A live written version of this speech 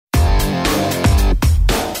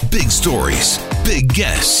stories, big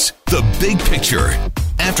guests, the big picture.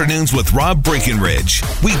 Afternoons with Rob Breckenridge.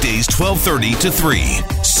 Weekdays 1230 to 3,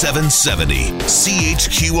 770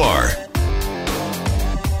 CHQR.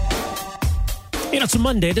 You know, it's a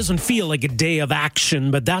Monday. It doesn't feel like a day of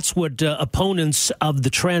action, but that's what opponents of the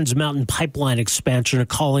Trans Mountain Pipeline expansion are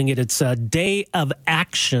calling it. It's a day of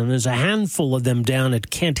action. There's a handful of them down at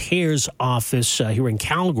Kent Hare's office here in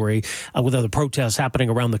Calgary with other protests happening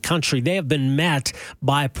around the country. They have been met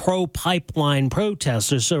by pro-pipeline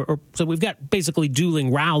protesters. So we've got basically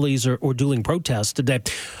dueling rallies or dueling protests today.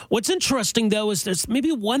 What's interesting, though, is there's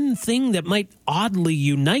maybe one thing that might oddly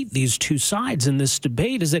unite these two sides in this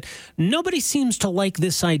debate is that nobody seems to like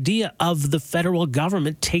this idea of the federal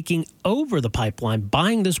government taking over the pipeline,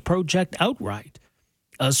 buying this project outright.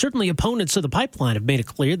 Certainly opponents of the pipeline have made it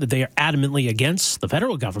clear that they are adamantly against the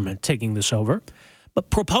federal government taking this over. But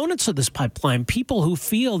proponents of this pipeline, people who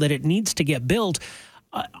feel that it needs to get built,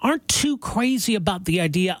 aren't too crazy about the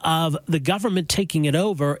idea of the government taking it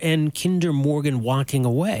over and Kinder Morgan walking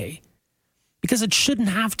away. Because it shouldn't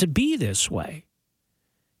have to be this way.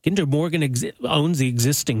 Kinder Morgan owns the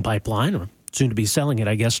existing pipeline, or soon to be selling it,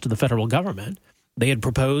 I guess, to the federal government. They had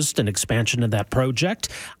proposed an expansion of that project.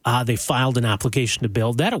 They filed an application to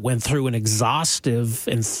build that. It went through an exhaustive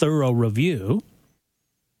and thorough review.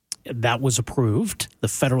 That was approved. The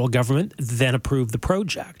federal government then approved the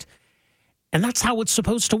project. And that's how it's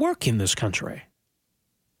supposed to work in this country.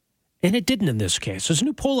 And it didn't in this case. There's a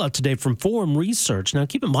new poll out today from Forum Research. Now,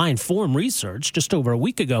 keep in mind, Forum Research, just over a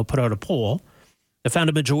week ago, put out a poll that found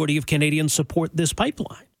a majority of Canadians support this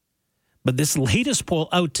pipeline. But this latest poll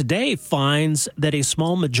out today finds that a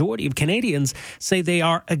small majority of Canadians say they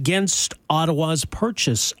are against Ottawa's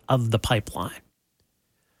purchase of the pipeline.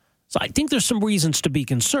 So I think there's some reasons to be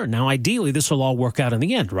concerned. Now, ideally, this will all work out in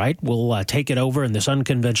the end, right? We'll take it over in this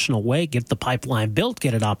unconventional way, get the pipeline built,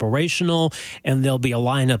 get it operational, and there'll be a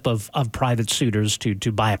lineup of private suitors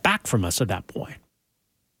to buy it back from us at that point.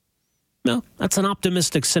 No, that's an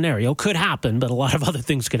optimistic scenario. Could happen, but a lot of other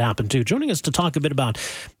things could happen too. Joining us to talk a bit about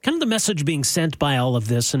kind of the message being sent by all of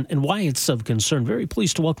this and why it's of concern. Very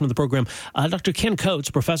pleased to welcome to the program Dr. Ken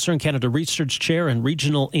Coates, Professor and Canada Research Chair in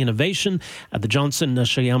Regional Innovation at the Johnson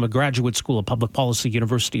Shayama Graduate School of Public Policy,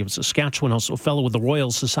 University of Saskatchewan, also a fellow with the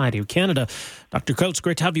Royal Society of Canada. Dr. Coates,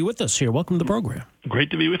 great to have you with us here. Welcome to the program.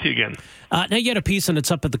 Great to be with you again. Now, you had a piece, and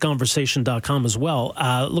it's up at theconversation.com as well,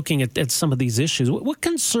 looking at some of these issues. What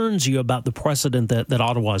concerns you about the precedent that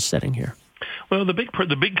Ottawa is setting here? Well, the big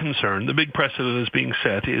concern, the big precedent that's being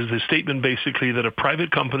set is the statement basically that a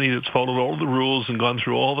private company that's followed all the rules and gone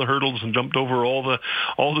through all the hurdles and jumped over all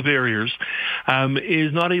the barriers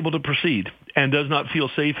is not able to proceed and does not feel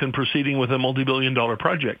safe in proceeding with a multi-billion-dollar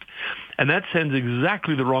project. And that sends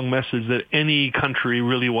exactly the wrong message that any country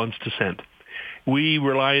really wants to send. We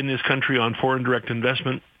rely in this country on foreign direct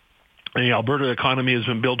investment. The Alberta economy has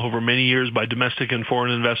been built over many years by domestic and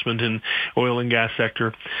foreign investment in oil and gas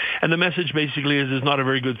sector. And the message basically is it's not a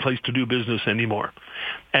very good place to do business anymore.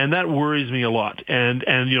 And that worries me a lot. And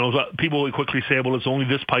you know, people will quickly say, well, it's only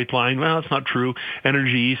this pipeline. Well, that's not true.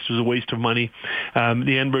 Energy East was a waste of money. The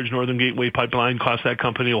Enbridge Northern Gateway pipeline cost that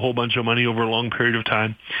company a whole bunch of money over a long period of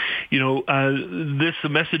time. You know, the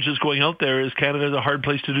message is going out there is Canada's a hard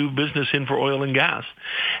place to do business in for oil and gas.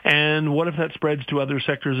 And what if that spreads to other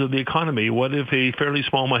sectors of the economy? What if a fairly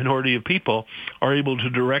small minority of people are able to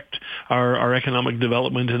direct our economic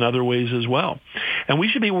development in other ways as well? And we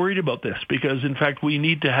should be worried about this because, in fact, we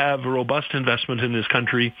need to have a robust investment in this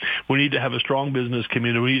country. We need to have a strong business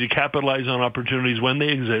community. We need to capitalize on opportunities when they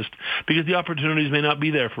exist because the opportunities may not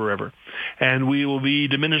be there forever. And we will be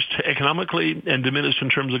diminished economically and diminished in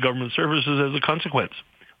terms of government services as a consequence.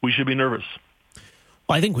 We should be nervous.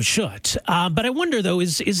 Well, I think we should. But I wonder, though,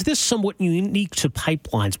 is this somewhat unique to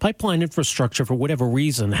pipelines? Pipeline infrastructure, for whatever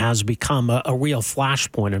reason, has become a real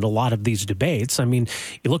flashpoint in a lot of these debates. I mean,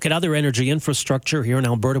 you look at other energy infrastructure here in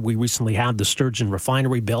Alberta. We recently had the Sturgeon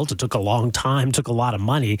refinery built. It took a long time, took a lot of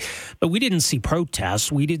money. But we didn't see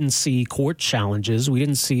protests. We didn't see court challenges. We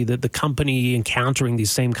didn't see the company encountering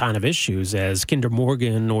these same kind of issues as Kinder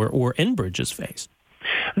Morgan or Enbridge has faced.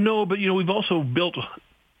 No, but, you know, we've also built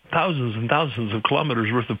thousands and thousands of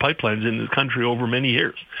kilometers worth of pipelines in this country over many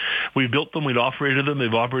years. We've built them, we've operated them,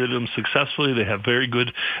 they've operated them successfully, they have very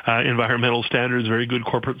good environmental standards, very good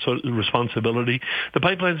corporate responsibility. The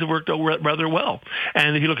pipelines have worked out rather well.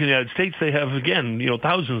 And if you look in the United States, they have, again, you know,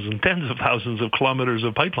 thousands and tens of thousands of kilometers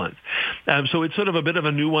of pipelines. So it's sort of a bit of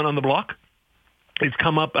a new one on the block. It's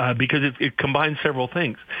come up because it combines several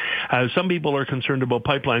things. Some people are concerned about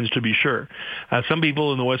pipelines, to be sure. Some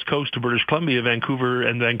people in the west coast of British Columbia, Vancouver,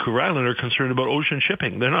 and Vancouver Island are concerned about ocean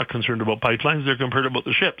shipping. They're not concerned about pipelines. They're concerned about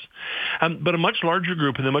the ships. But a much larger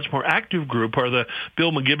group and a much more active group are the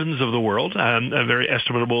Bill McGibbons of the world, a very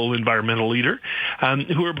estimable environmental leader,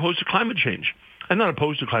 who are opposed to climate change. And not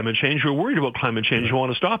opposed to climate change, who are worried about climate change and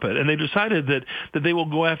want to stop it. And they decided that they will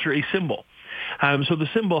go after a symbol. So the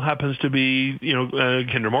symbol happens to be,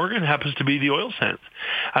 Kinder Morgan, happens to be the oil sands.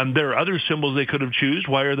 There are other symbols they could have chosen.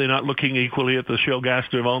 Why are they not looking equally at the shale gas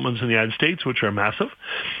developments in the United States, which are massive?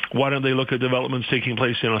 Why don't they look at developments taking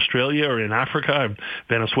place in Australia or in Africa,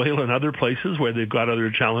 Venezuela, and other places where they've got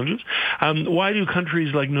other challenges? Why do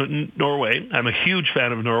countries like Norway, I'm a huge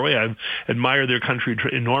fan of Norway, I admire their country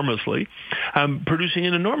enormously, producing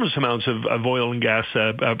in enormous amounts of oil and gas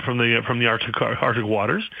from the Arctic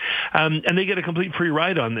waters, and they get a complete free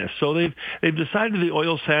ride on this. So they've decided the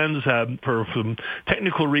oil sands, for some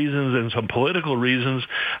technical reasons and some political reasons,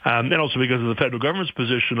 and also because of the federal government's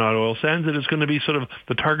position on oil sands, that it's going to be sort of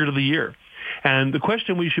the target of the year. And the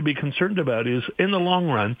question we should be concerned about is, in the long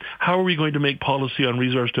run, how are we going to make policy on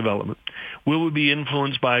resource development? Will we be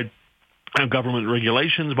influenced by government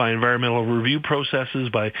regulations, by environmental review processes,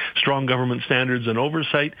 by strong government standards and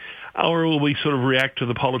oversight, or will we sort of react to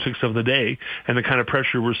the politics of the day and the kind of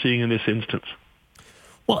pressure we're seeing in this instance?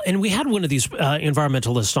 Well, and we had one of these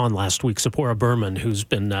environmentalists on last week, Zipporah Berman, who's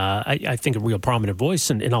been, I think, a real prominent voice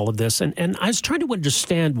in all of this. And I was trying to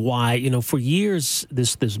understand why, for years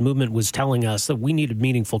this movement was telling us that we needed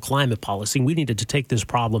meaningful climate policy. We needed to take this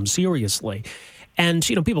problem seriously. And,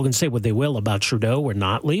 people can say what they will about Trudeau or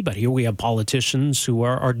Notley, but here we have politicians who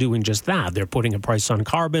are doing just that. They're putting a price on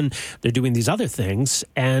carbon. They're doing these other things.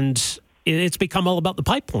 And it's become all about the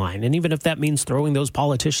pipeline. And even if that means throwing those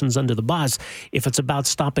politicians under the bus, if it's about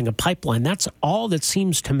stopping a pipeline, that's all that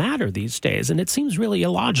seems to matter these days. And it seems really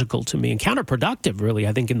illogical to me and counterproductive, really,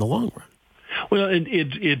 I think, in the long run. Well,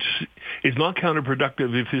 it's not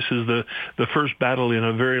counterproductive if this is the first battle in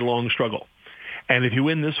a very long struggle. And if you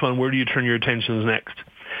win this one, where do you turn your attentions next?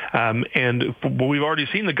 And we've already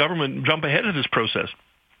seen the government jump ahead of this process.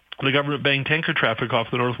 The government banned tanker traffic off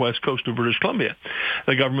the northwest coast of British Columbia.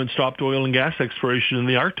 The government stopped oil and gas exploration in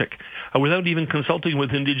the Arctic without even consulting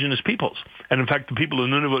with Indigenous peoples. And in fact, the people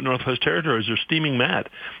in Nunavut Northwest Territories are steaming mad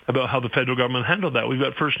about how the federal government handled that. We've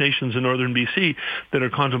got First Nations in northern BC that are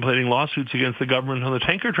contemplating lawsuits against the government on the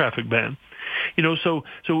tanker traffic ban. So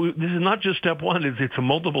this is not just step one. It's a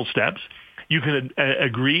multiple steps. You can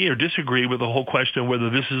agree or disagree with the whole question of whether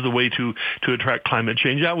this is the way to attract climate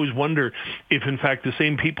change. I always wonder if, in fact, the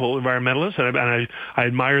same people, environmentalists, and I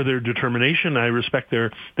admire their determination, I respect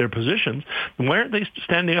their positions, why aren't they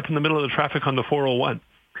standing up in the middle of the traffic on the 401?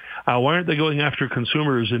 Why aren't they going after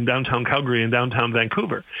consumers in downtown Calgary and downtown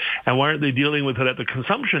Vancouver? And why aren't they dealing with it at the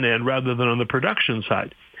consumption end rather than on the production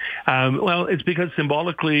side? Well, it's because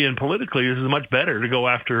symbolically and politically, this is much better to go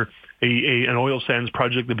after an oil sands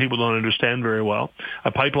project that people don't understand very well. A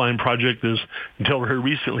pipeline project is, until very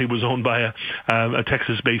recently, was owned by a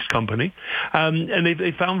Texas-based company. And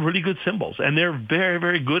they found really good symbols. And they're very,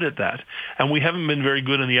 very good at that. And we haven't been very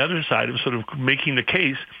good on the other side of sort of making the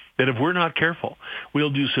case that if we're not careful,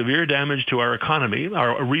 we'll do severe damage to our economy,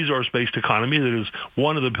 our resource-based economy that is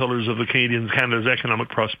one of the pillars of Canada's economic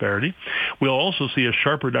prosperity. We'll also see a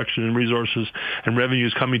sharp reduction in resources and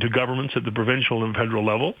revenues coming to governments at the provincial and federal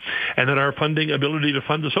level, and that our ability to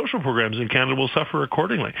fund the social programs in Canada will suffer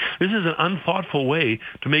accordingly. This is an unthoughtful way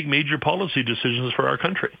to make major policy decisions for our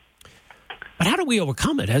country. But how do we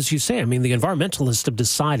overcome it? As you say, I mean, the environmentalists have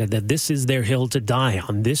decided that this is their hill to die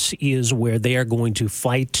on. This is where they are going to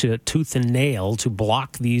fight tooth and nail to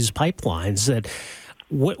block these pipelines.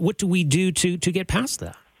 What do we do to get past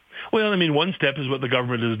that? Well, I mean, one step is what the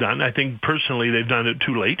government has done. I think personally they've done it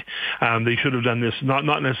too late. They should have done this, not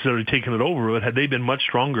necessarily taken it over, but had they been much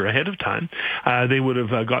stronger ahead of time, they would have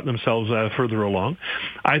gotten themselves further along.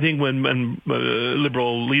 I think when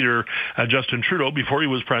Liberal leader Justin Trudeau, before he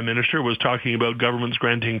was Prime Minister, was talking about governments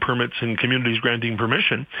granting permits and communities granting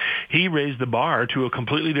permission, he raised the bar to a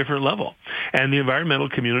completely different level. And the environmental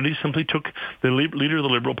community simply took the leader of the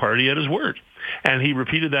Liberal Party at his word. And he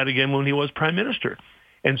repeated that again when he was Prime Minister.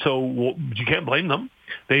 And so you can't blame them.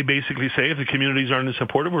 They basically say if the communities aren't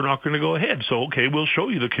supportive, we're not going to go ahead. So, okay, we'll show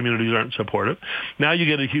you the communities aren't supportive. Now you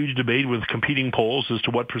get a huge debate with competing polls as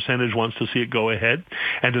to what percentage wants to see it go ahead.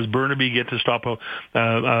 And does Burnaby get to stop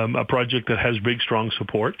a project that has big, strong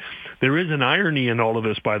support? There is an irony in all of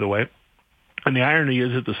this, by the way. And the irony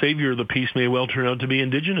is that the savior of the peace may well turn out to be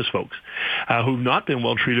Indigenous folks who've not been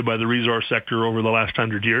well treated by the resource sector over the last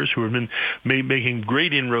 100 years, who have been making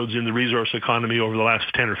great inroads in the resource economy over the last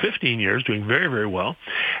 10 or 15 years, doing very, very well.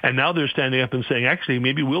 And now they're standing up and saying, actually,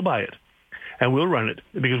 maybe we'll buy it. And we'll run it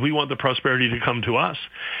because we want the prosperity to come to us.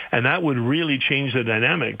 And that would really change the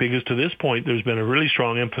dynamic, because to this point, there's been a really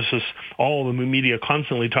strong emphasis, all the media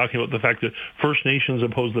constantly talking about the fact that First Nations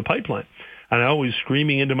oppose the pipeline. And I always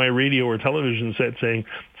screaming into my radio or television set saying,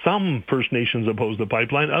 some First Nations oppose the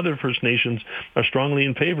pipeline, other First Nations are strongly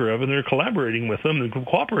in favor of, and they're collaborating with them and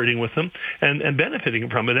cooperating with them and benefiting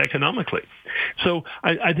from it economically. So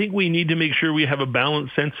I think we need to make sure we have a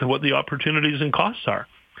balanced sense of what the opportunities and costs are.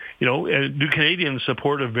 You know, do Canadians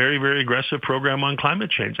support a very, very aggressive program on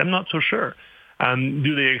climate change? I'm not so sure.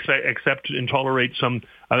 Do they accept and tolerate some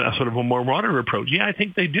sort of a more moderate approach? Yeah, I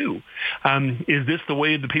think they do. Is this the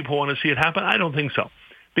way the people want to see it happen? I don't think so,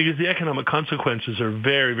 because the economic consequences are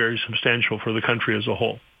very, very substantial for the country as a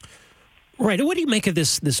whole. Right. What do you make of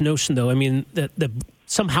this notion, though? I mean, that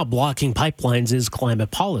somehow blocking pipelines is climate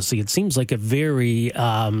policy. It seems like a very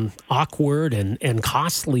awkward and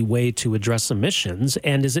costly way to address emissions.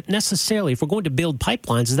 And is it necessarily, if we're going to build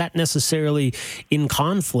pipelines, is that necessarily in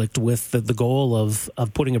conflict with the goal of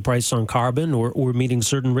putting a price on carbon or meeting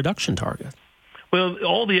certain reduction targets? Well,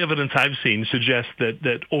 all the evidence I've seen suggests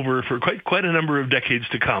that for quite a number of decades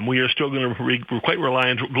to come, we are still going to be quite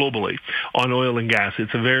reliant globally on oil and gas.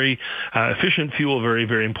 It's a very efficient fuel, very,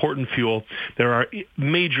 very important fuel. There are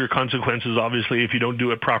major consequences, obviously, if you don't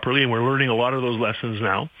do it properly, and we're learning a lot of those lessons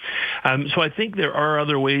now. So I think there are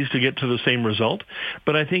other ways to get to the same result,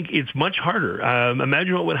 but I think it's much harder.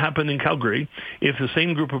 Imagine what would happen in Calgary if the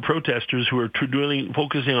same group of protesters who are really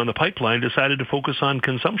focusing on the pipeline decided to focus on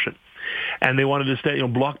consumption. And they wanted to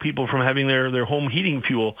block people from having their home heating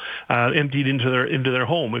fuel emptied into their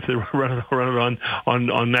home if they run it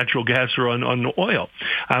on natural gas or on oil.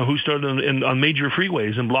 Who started on major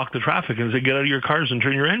freeways and block the traffic and say, get out of your cars and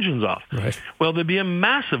turn your engines off. Right. Well, there'd be a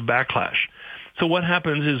massive backlash. So what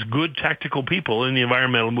happens is good tactical people in the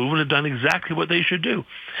environmental movement have done exactly what they should do.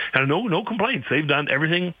 And no complaints. They've done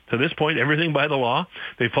everything, to this point, everything by the law.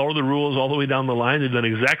 They follow the rules all the way down the line. They've done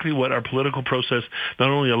exactly what our political process not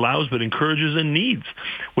only allows but encourages and needs,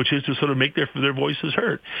 which is to sort of make their voices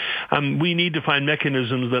heard. We need to find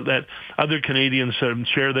mechanisms that other Canadians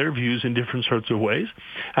share their views in different sorts of ways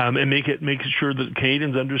and make sure that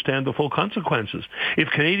Canadians understand the full consequences. If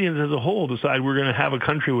Canadians as a whole decide we're going to have a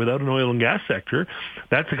country without an oil and gas sector,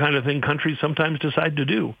 that's the kind of thing countries sometimes decide to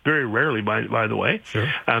do. Very rarely, by the way. Sure.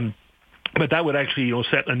 But that would actually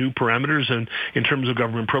set a new parameters in terms of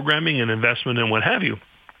government programming and investment and what have you.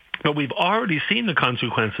 But we've already seen the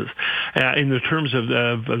consequences in the terms of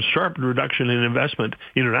a sharp reduction in investment,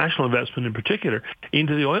 international investment in particular,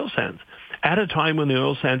 into the oil sands, at a time when the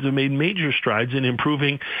oil sands have made major strides in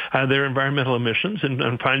improving their environmental emissions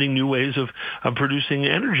and finding new ways of producing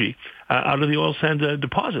energy out of the oil sand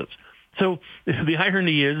deposits. So the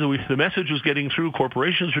irony is the message was getting through.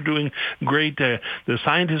 Corporations were doing great. The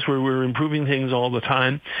scientists were improving things all the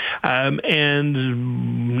time.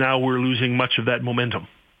 And now we're losing much of that momentum.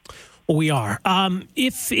 We are.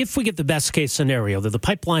 If we get the best case scenario, that the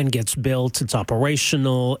pipeline gets built, it's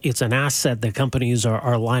operational, it's an asset that companies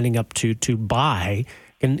are lining up to buy,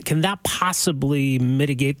 can that possibly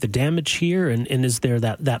mitigate the damage here? And is there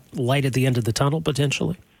that light at the end of the tunnel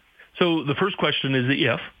potentially? So the first question is the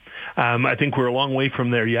if. I think we're a long way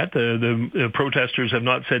from there yet. The protesters have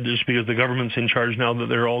not said just because the government's in charge now that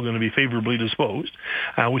they're all going to be favorably disposed.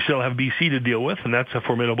 We still have BC to deal with, and that's a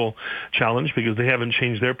formidable challenge because they haven't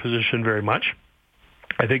changed their position very much.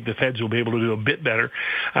 I think the feds will be able to do a bit better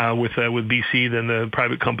with BC than the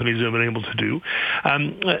private companies have been able to do.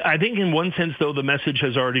 I think in one sense, though, the message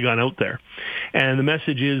has already gone out there. And the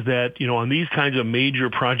message is that, on these kinds of major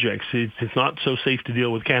projects, it's not so safe to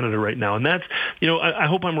deal with Canada right now. And that's, I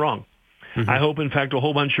hope I'm wrong. Mm-hmm. I hope, in fact, a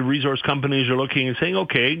whole bunch of resource companies are looking and saying,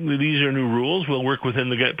 okay, these are new rules. We'll work within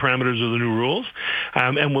the parameters of the new rules,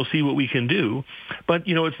 and we'll see what we can do. But,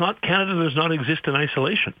 it's not Canada does not exist in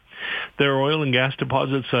isolation. There are oil and gas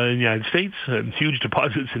deposits in the United States, huge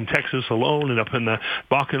deposits in Texas alone and up in the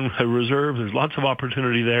Bakken Reserve. There's lots of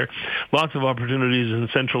opportunity there, lots of opportunities in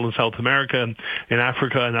Central and South America, in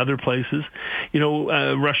Africa and other places.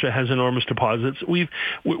 Russia has enormous deposits.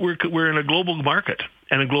 We're in a global market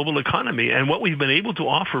and a global economy, and what we've been able to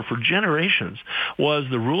offer for generations was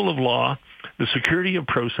the rule of law, the security of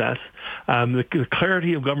process, the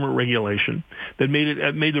clarity of government regulation that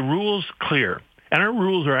made the rules clear. And our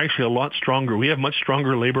rules are actually a lot stronger. We have much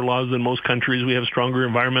stronger labor laws than most countries. We have stronger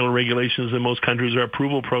environmental regulations than most countries. Our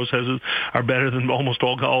approval processes are better than almost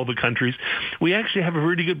all the countries. We actually have a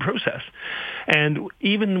really good process. And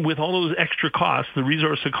even with all those extra costs, the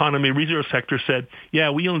resource sector said, yeah,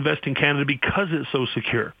 we'll invest in Canada because it's so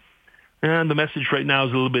secure. And the message right now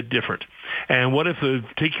is a little bit different. And what if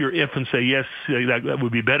take your if and say, yes, that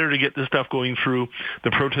would be better to get this stuff going through.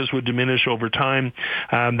 The protests would diminish over time.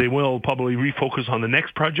 They will probably refocus on the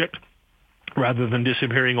next project rather than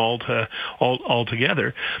disappearing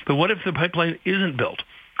altogether. But what if the pipeline isn't built?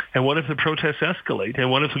 And what if the protests escalate?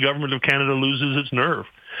 And what if the government of Canada loses its nerve?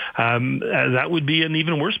 That would be an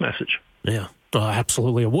even worse message. Yeah.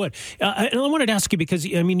 Absolutely, it would. And I wanted to ask you, because,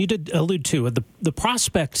 I mean, you did allude to the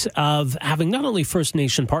prospect of having not only First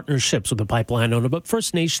Nation partnerships with the pipeline owner, but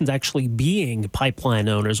First Nations actually being pipeline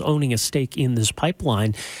owners, owning a stake in this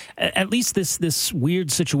pipeline. At least this weird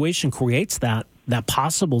situation creates that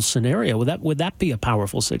possible scenario. Would that be a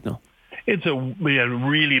powerful signal? It's a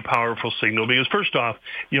really powerful signal because, first off,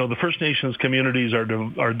 the First Nations communities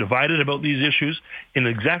are divided about these issues in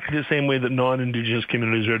exactly the same way that non-Indigenous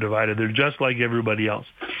communities are divided. They're just like everybody else.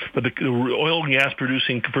 But the oil and gas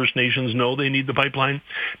producing First Nations know they need the pipeline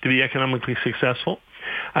to be economically successful.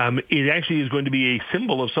 It actually is going to be a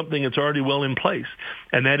symbol of something that's already well in place,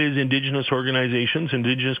 and that is Indigenous organizations,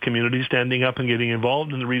 Indigenous communities standing up and getting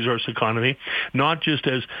involved in the resource economy, not just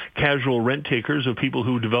as casual rent takers of people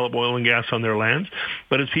who develop oil and gas on their lands,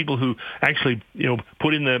 but as people who actually drill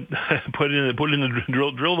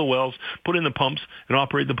the wells, put in the pumps, and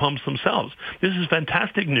operate the pumps themselves. This is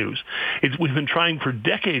fantastic news. We've been trying for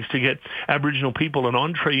decades to get Aboriginal people an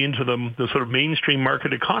entree into the sort of mainstream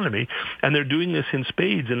market economy, and they're doing this in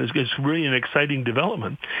spades, and it's really an exciting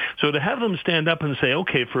development. So to have them stand up and say,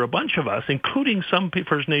 okay, for a bunch of us, including some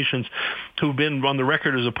First Nations who've been on the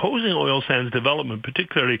record as opposing oil sands development,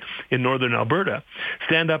 particularly in northern Alberta,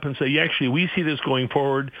 stand up and say, yeah, actually, we see this going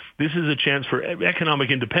forward. This is a chance for economic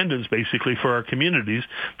independence, basically, for our communities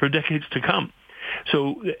for decades to come.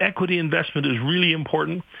 So equity investment is really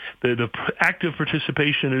important. The active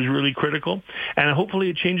participation is really critical. And hopefully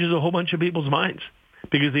it changes a whole bunch of people's minds.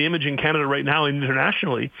 Because the image in Canada right now and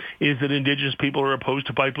internationally is that Indigenous people are opposed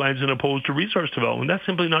to pipelines and opposed to resource development. That's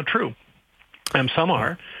simply not true. Some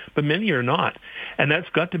are, but many are not. And that's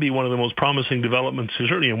got to be one of the most promising developments,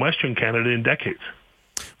 certainly in Western Canada, in decades.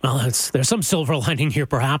 Well, there's some silver lining here,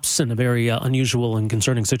 perhaps, in a very unusual and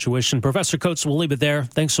concerning situation. Professor Coates, we'll leave it there.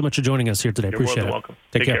 Thanks so much for joining us here today. You're Appreciate it. Welcome.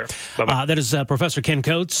 Take care. Bye-bye. That is Professor Ken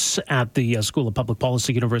Coates at the School of Public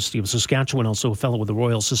Policy, University of Saskatchewan, also a fellow with the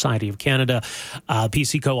Royal Society of Canada,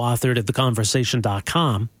 PC co-authored at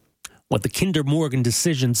theconversation.com, what the Kinder Morgan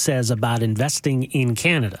decision says about investing in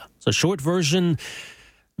Canada. So short version,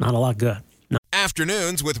 not a lot good.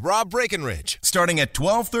 Afternoons with Rob Breckenridge, starting at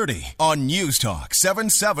 12:30 on News Talk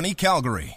 770 Calgary.